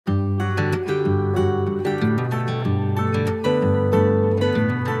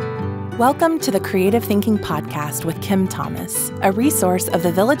Welcome to the Creative Thinking Podcast with Kim Thomas, a resource of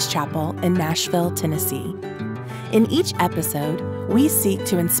the Village Chapel in Nashville, Tennessee. In each episode, we seek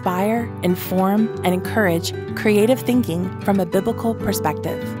to inspire, inform, and encourage creative thinking from a biblical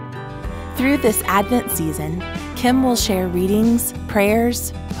perspective. Through this Advent season, Kim will share readings,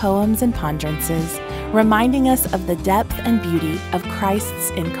 prayers, poems, and ponderances, reminding us of the depth and beauty of Christ's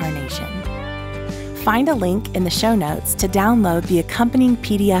incarnation. Find a link in the show notes to download the accompanying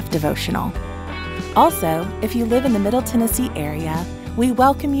PDF devotional. Also, if you live in the Middle Tennessee area, we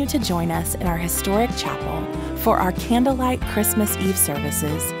welcome you to join us in our historic chapel for our candlelight Christmas Eve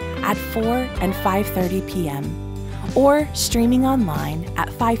services at 4 and 5:30 p.m. or streaming online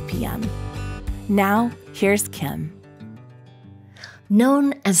at 5 p.m. Now, here's Kim.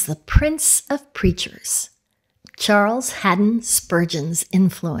 Known as the Prince of Preachers, Charles Haddon Spurgeon's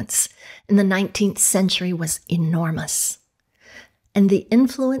influence in the 19th century was enormous, and the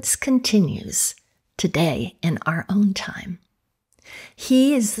influence continues today in our own time.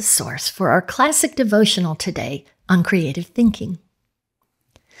 He is the source for our classic devotional today on creative thinking.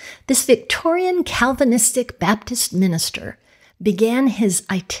 This Victorian Calvinistic Baptist minister began his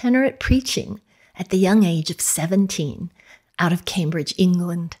itinerant preaching at the young age of 17 out of Cambridge,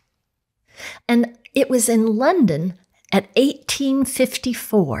 England. And it was in London at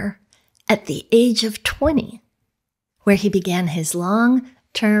 1854, at the age of 20, where he began his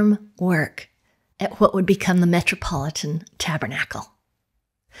long-term work at what would become the Metropolitan Tabernacle.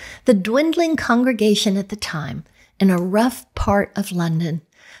 The dwindling congregation at the time, in a rough part of London,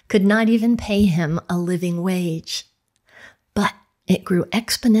 could not even pay him a living wage. But it grew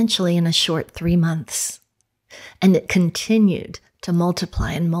exponentially in a short 3 months, and it continued to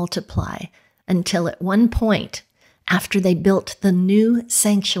multiply and multiply until at one point, after they built the new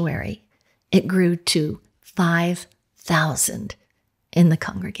sanctuary, it grew to 5,000 in the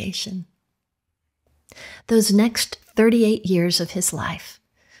congregation. Those next 38 years of his life,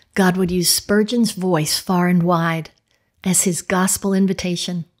 God would use Spurgeon's voice far and wide as his gospel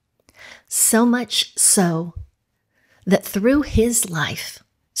invitation, so much so that through his life,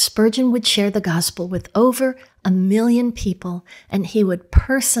 Spurgeon would share the gospel with over 1 million people, and he would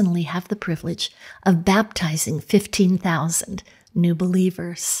personally have the privilege of baptizing 15,000 new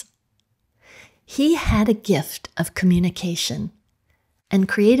believers. He had a gift of communication and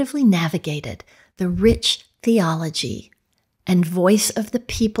creatively navigated the rich theology and voice of the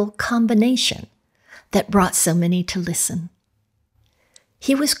people combination that brought so many to listen.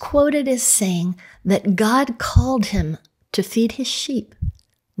 He was quoted as saying that God called him to feed his sheep,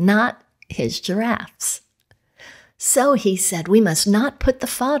 not his giraffes. So he said, we must not put the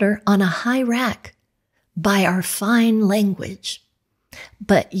fodder on a high rack by our fine language,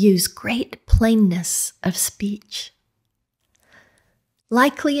 but use great plainness of speech.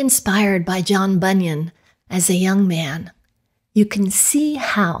 Likely inspired by John Bunyan as a young man, you can see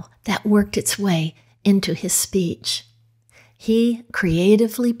how that worked its way into his speech. He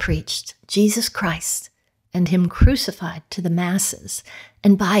creatively preached Jesus Christ and him crucified to the masses,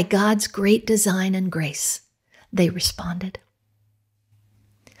 and by God's great design and grace, they responded.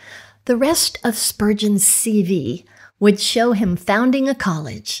 The rest of Spurgeon's CV would show him founding a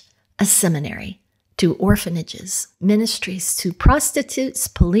college, a seminary, to orphanages, ministries to prostitutes,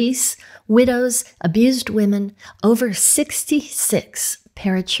 police, widows, abused women, over 66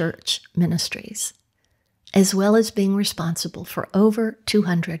 parachurch ministries, as well as being responsible for over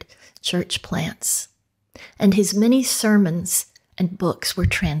 200 church plants. And his many sermons and books were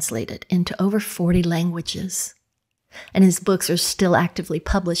translated into over 40 languages. And his books are still actively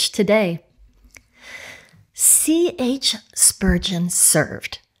published today. C.H. Spurgeon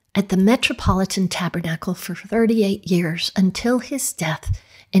served at the Metropolitan Tabernacle for 38 years until his death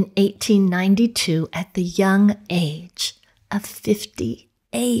in 1892 at the young age of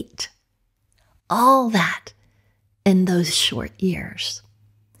 58. All that in those short years.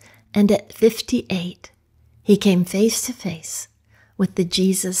 And at 58, he came face to face with the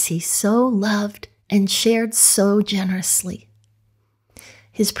Jesus he so loved and shared so generously.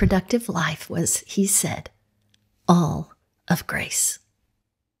 His productive life was, he said, all of grace.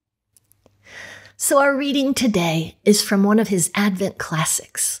 So our reading today is from one of his Advent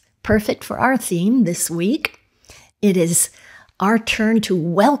classics, perfect for our theme this week. It is our turn to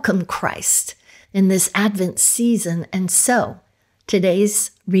welcome Christ in this Advent season, and so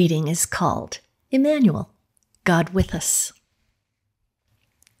today's reading is called Emmanuel, God with us.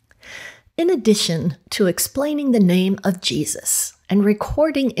 In addition to explaining the name of Jesus and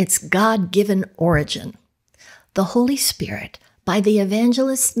recording its God-given origin, the Holy Spirit, by the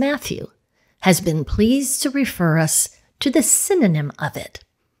evangelist Matthew, has been pleased to refer us to the synonym of it,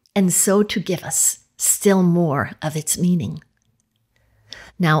 and so to give us still more of its meaning.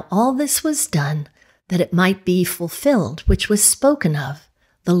 Now all this was done that it might be fulfilled, which was spoken of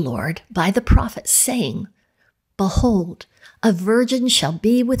the Lord by the prophet, saying, Behold, a virgin shall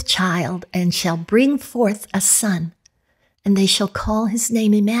be with child, and shall bring forth a son, and they shall call his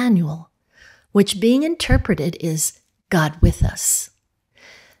name Emmanuel, which being interpreted is God with us.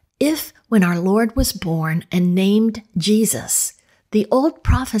 If, when our Lord was born and named Jesus, the old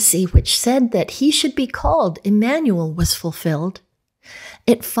prophecy which said that he should be called Emmanuel was fulfilled,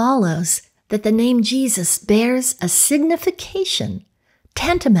 it follows that the name Jesus bears a signification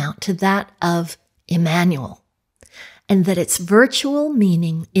tantamount to that of Emmanuel, and that its virtual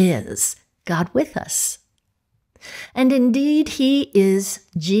meaning is God with us. And indeed, he is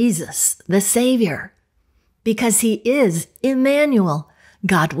Jesus, the Savior, because he is Emmanuel,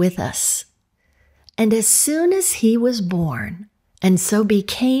 God with us. And as soon as he was born, and so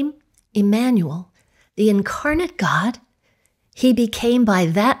became Emmanuel, the incarnate God, he became by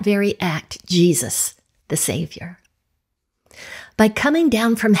that very act Jesus, the Savior. By coming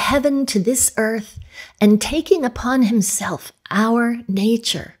down from heaven to this earth and taking upon himself our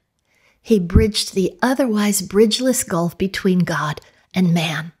nature, he bridged the otherwise bridgeless gulf between God and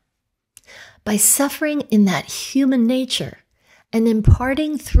man. By suffering in that human nature and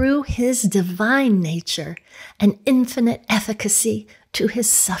imparting through his divine nature an infinite efficacy to his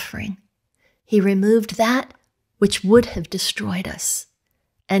suffering, he removed that which would have destroyed us,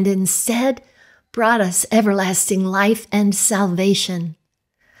 and instead brought us everlasting life and salvation.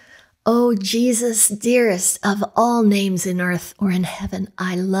 O Jesus, dearest of all names in earth or in heaven,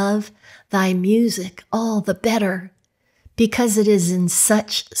 I love thy music all the better, because it is in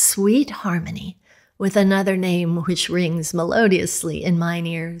such sweet harmony with another name which rings melodiously in mine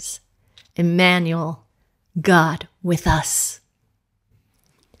ears, Emmanuel, God with us.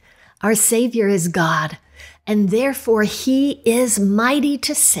 Our Savior is God, and therefore he is mighty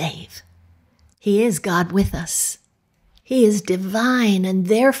to save. He is God with us. He is divine and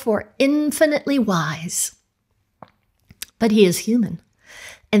therefore infinitely wise. But he is human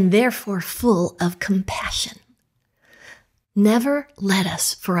and therefore full of compassion. Never let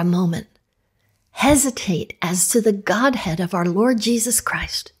us for a moment hesitate as to the Godhead of our Lord Jesus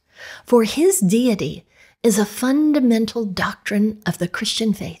Christ, for his deity is a fundamental doctrine of the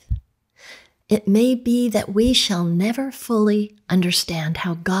Christian faith. It may be that we shall never fully understand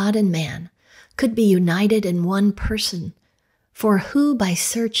how God and man could be united in one person, for who by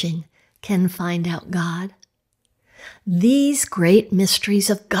searching can find out God? These great mysteries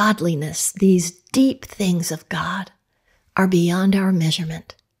of godliness, these deep things of God, are beyond our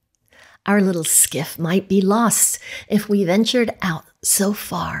measurement. Our little skiff might be lost if we ventured out so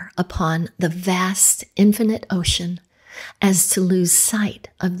far upon the vast, infinite ocean as to lose sight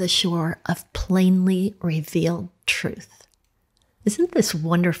of the shore of plainly revealed truth. Isn't this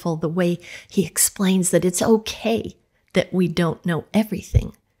wonderful, the way he explains that it's okay that we don't know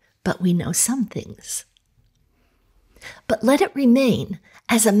everything, but we know some things? But let it remain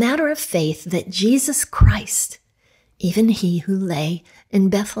as a matter of faith that Jesus Christ, even he who lay in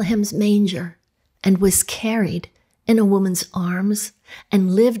Bethlehem's manger and was carried in a woman's arms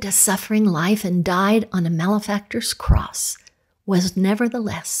and lived a suffering life and died on a malefactor's cross, was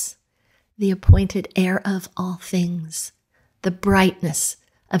nevertheless the appointed heir of all things, the brightness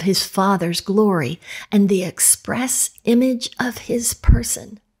of his Father's glory, and the express image of his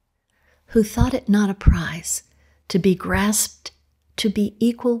person, who thought it not a prize to be grasped to be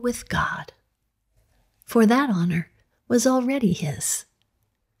equal with God. For that honor was already his,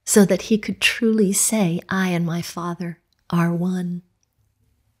 so that he could truly say, I and my Father are one.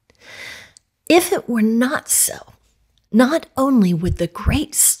 If it were not so, not only would the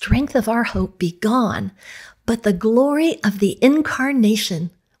great strength of our hope be gone, but the glory of the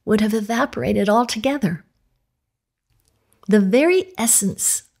incarnation would have evaporated altogether. The very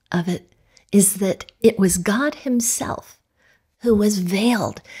essence of it is that it was God himself who was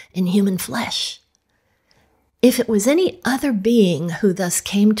veiled in human flesh. If it was any other being who thus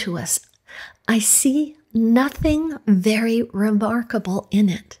came to us, I see nothing very remarkable in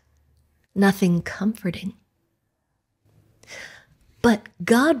it, nothing comforting. But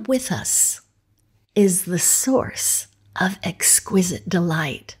God with us is the source of exquisite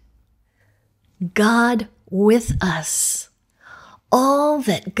delight. God with us, all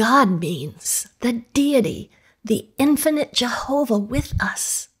that God means, the deity, the infinite Jehovah with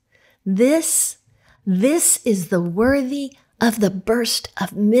us. This is the worthy of the burst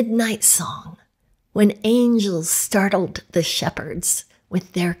of midnight song, when angels startled the shepherds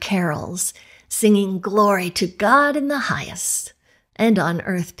with their carols, singing glory to God in the highest, and on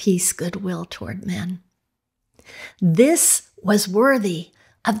earth peace, goodwill toward men. This was worthy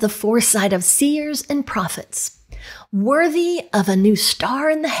of the foresight of seers and prophets, worthy of a new star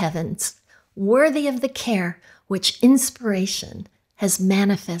in the heavens, worthy of the care which inspiration has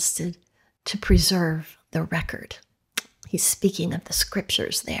manifested to preserve the record. He's speaking of the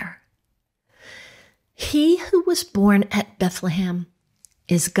scriptures there. He who was born at Bethlehem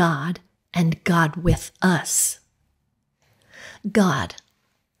is God, and God with us. God,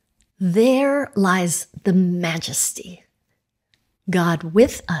 there lies the majesty. God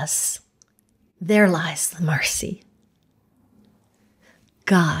with us, there lies the mercy.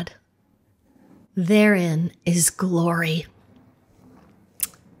 God, therein is glory.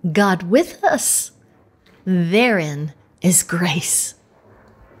 God with us, therein is grace.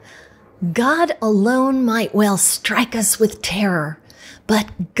 God alone might well strike us with terror,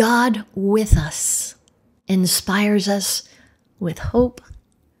 but God with us inspires us with hope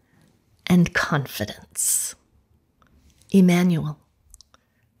and confidence. Emmanuel,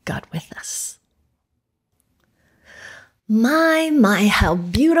 God with us. My, how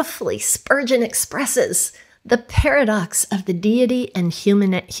beautifully Spurgeon expresses the paradox of the deity and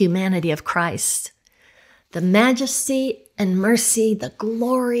humanity of Christ, the majesty and mercy, the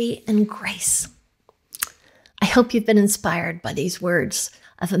glory and grace. I hope you've been inspired by these words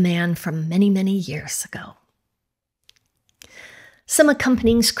of a man from many, many years ago. Some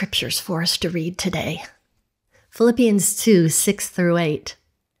accompanying scriptures for us to read today. Philippians 2, 6 through 8.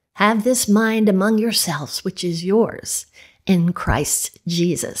 Have this mind among yourselves, which is yours, in Christ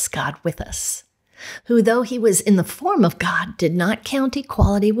Jesus, God with us, who, though he was in the form of God, did not count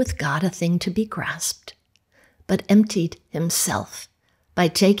equality with God a thing to be grasped, but emptied himself by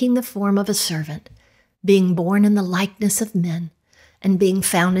taking the form of a servant, being born in the likeness of men, and being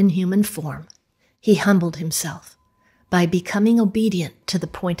found in human form. He humbled himself by becoming obedient to the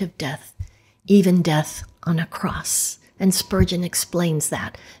point of death, even death on a cross. And Spurgeon explains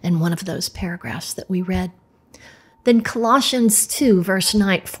that in one of those paragraphs that we read. Then Colossians 2, verse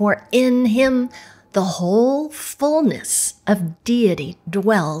 9, for in him the whole fullness of deity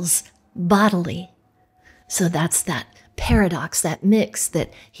dwells bodily. So that's that paradox, that mix,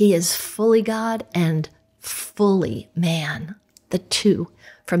 that he is fully God and fully man. The two,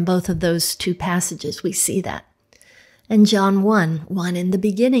 from both of those two passages, we see that. And John 1, in the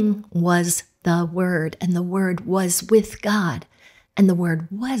beginning was the Word, and the Word was with God, and the Word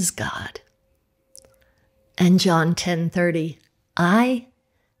was God. And John 10:30, I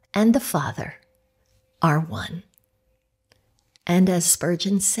and the Father are one. And as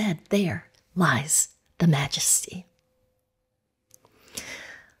Spurgeon said, there lies the majesty.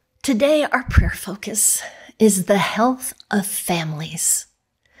 Today, our prayer focus is the health of families.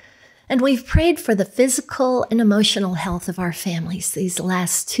 And we've prayed for the physical and emotional health of our families these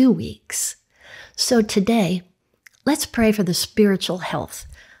last 2 weeks. So today, let's pray for the spiritual health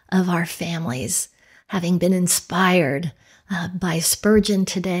of our families, having been inspired by Spurgeon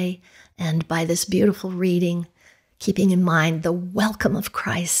today and by this beautiful reading, keeping in mind the welcome of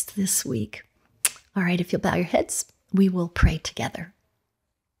Christ this week. All right, if you'll bow your heads, we will pray together.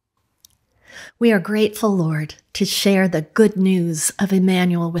 We are grateful, Lord, to share the good news of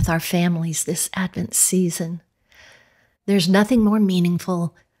Emmanuel with our families this Advent season. There's nothing more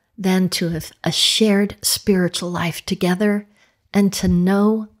meaningful than to have a shared spiritual life together and to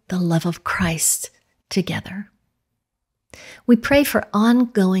know the love of Christ together. We pray for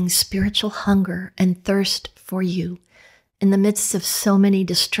ongoing spiritual hunger and thirst for you in the midst of so many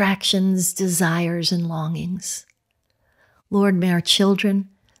distractions, desires, and longings. Lord, may our children,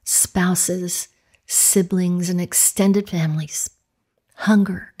 spouses, siblings, and extended families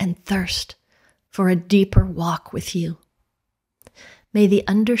hunger and thirst for a deeper walk with you. May the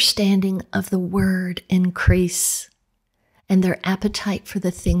understanding of the word increase and their appetite for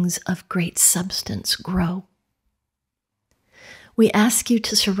the things of great substance grow. We ask you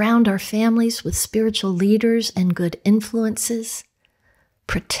to surround our families with spiritual leaders and good influences,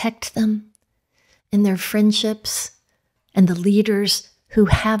 protect them in their friendships and the leaders who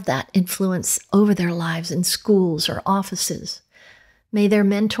have that influence over their lives in schools or offices. May their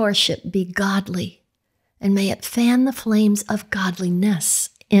mentorship be godly, and may it fan the flames of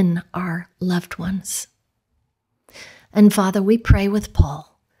godliness in our loved ones. And Father, we pray with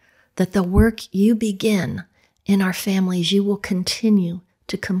Paul that the work you begin in our families, you will continue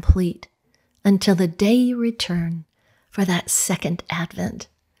to complete until the day you return for that second Advent,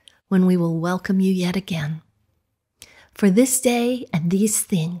 when we will welcome you yet again. For this day and these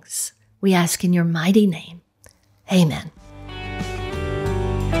things, we ask in your mighty name. Amen.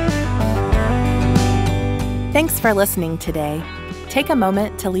 Thanks for listening today. Take a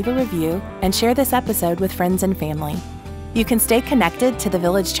moment to leave a review and share this episode with friends and family. You can stay connected to the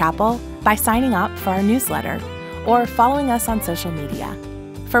Village Chapel by signing up for our newsletter or following us on social media.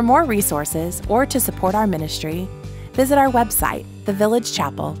 For more resources or to support our ministry, visit our website,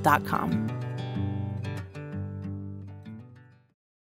 thevillagechapel.com.